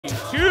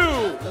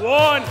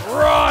one,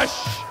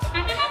 rush!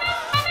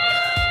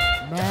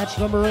 Match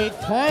number 8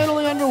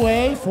 finally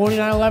underway.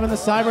 49-11, the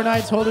Cyber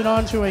Knights holding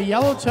on to a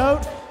yellow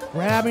tote,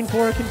 grabbing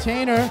for a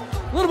container.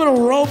 A little bit of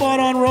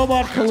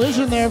robot-on-robot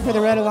collision there for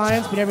the Red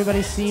Alliance, but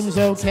everybody seems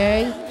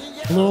okay.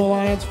 Blue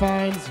Alliance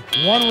finds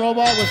one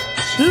robot with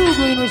 2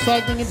 green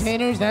recycling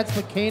containers. That's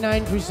the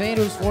K9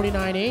 Crusaders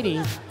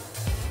 4980.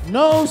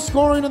 No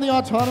scoring in the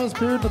autonomous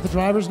period, but the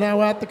driver's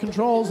now at the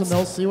controls, and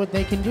they'll see what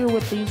they can do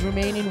with these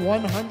remaining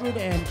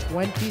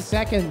 120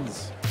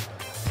 seconds.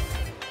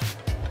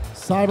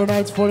 Cyber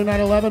Knights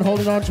 4911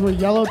 holding on to a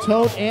yellow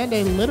tote and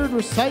a littered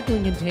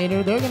recycling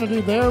container. They're going to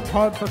do their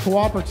part for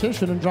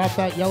cooperation and drop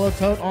that yellow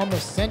tote on the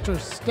center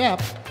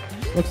step.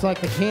 Looks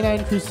like the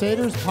K9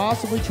 Crusaders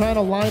possibly trying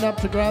to line up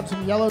to grab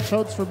some yellow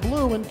totes for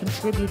blue and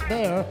contribute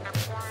there.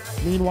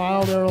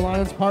 Meanwhile, their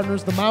alliance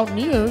partners, the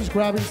Mountaineers,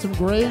 grabbing some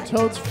gray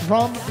totes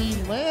from the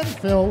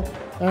landfill.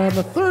 And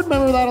the third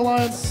member of that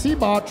alliance,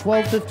 Seabot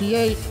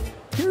 1258,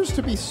 appears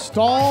to be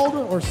stalled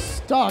or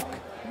stuck.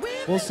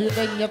 We'll see if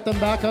they can get them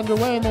back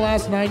underway in the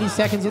last 90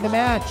 seconds of the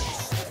match.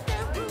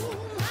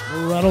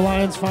 The Red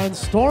Alliance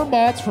finds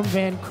Stormbots from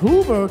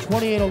Vancouver,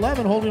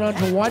 2811, holding on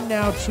to 1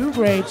 now, 2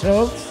 gray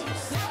totes.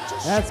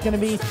 That's going to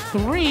be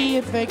 3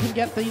 if they can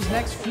get these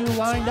next few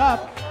lined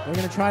up. They're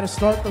going to try to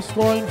start the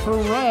scoring for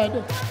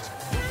Red.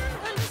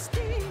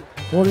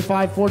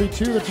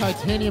 45-42, the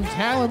Titanium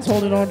Talons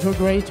holding on to a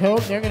gray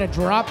tote. They're going to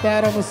drop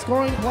that on the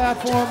scoring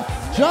platform.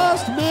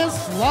 Just miss,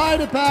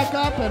 slide it back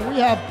up, and we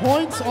have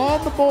points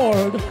on the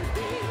board.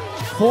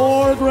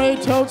 4 gray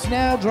totes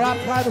now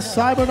dropped by the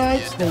Cyber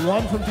Knights, the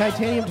 1 from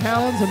Titanium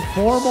Talons, and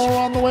 4 more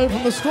on the way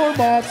from the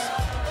Stormbots.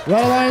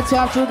 Red Alliance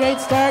after a great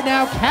start.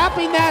 Now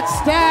capping that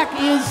stack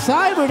is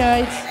Cyber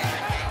Knights.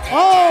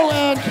 Oh,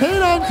 and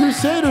K9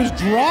 Crusaders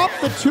drop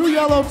the 2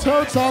 yellow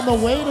totes on the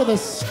way to the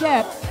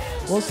step.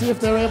 We'll see if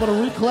they're able to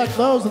recollect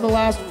those in the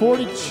last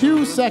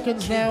 42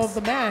 seconds now of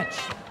the match.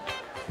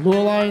 Blue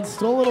Alliance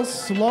still a little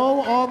slow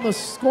on the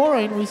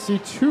scoring. We see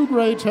 2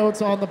 gray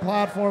totes on the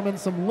platform and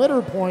some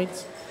litter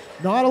points.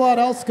 Not a lot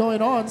else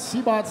going on.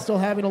 Seabot's still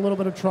having a little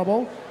bit of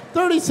trouble.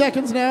 30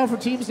 seconds now for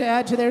teams to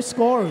add to their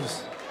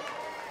scores.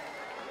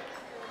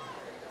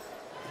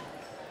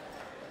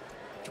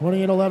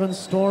 28-11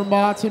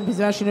 Stormbots in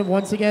possession of,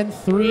 once again,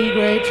 3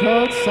 gray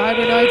totes.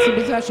 Cyber Knights in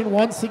possession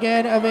once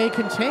again of a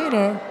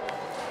container.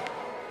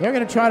 They're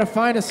going to try to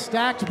find a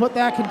stack to put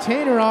that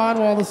container on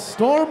while the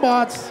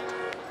Stormbots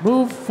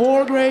move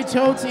 4 gray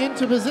totes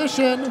into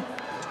position.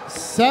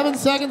 7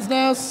 seconds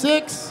now.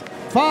 6,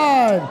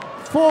 5,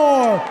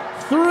 4,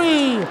 3,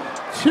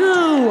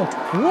 2,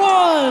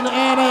 1,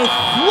 and a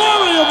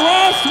flurry of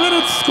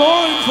last-minute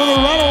scoring for the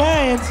Red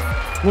Alliance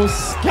will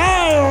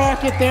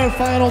skyrocket their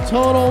final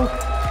total.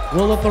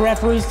 We'll let the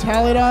referees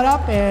tally that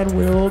up, and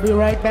we'll be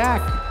right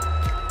back.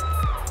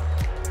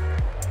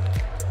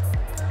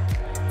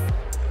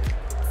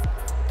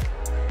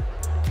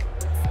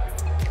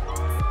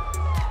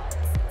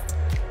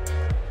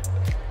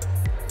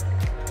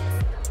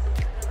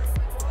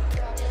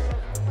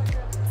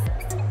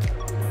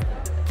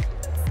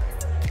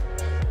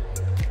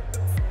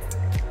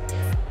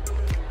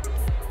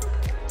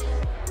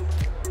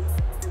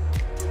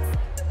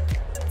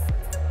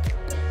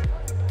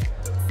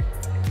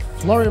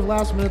 Flurry of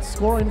last-minute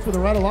scoring for the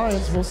Red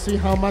Alliance. We'll see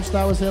how much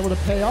that was able to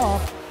pay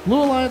off.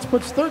 Blue Alliance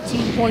puts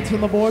 13 points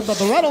on the board, but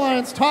the Red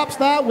Alliance tops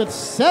that with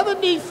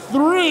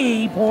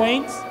 73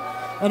 points.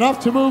 Enough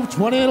to move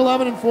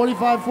 28-11 and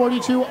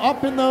 45-42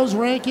 up in those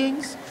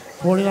rankings.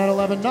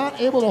 49-11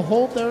 not able to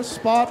hold their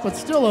spot, but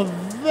still a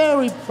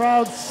very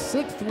proud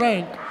 6th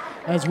rank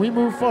as we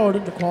move forward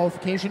into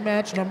qualification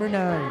match number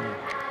 9.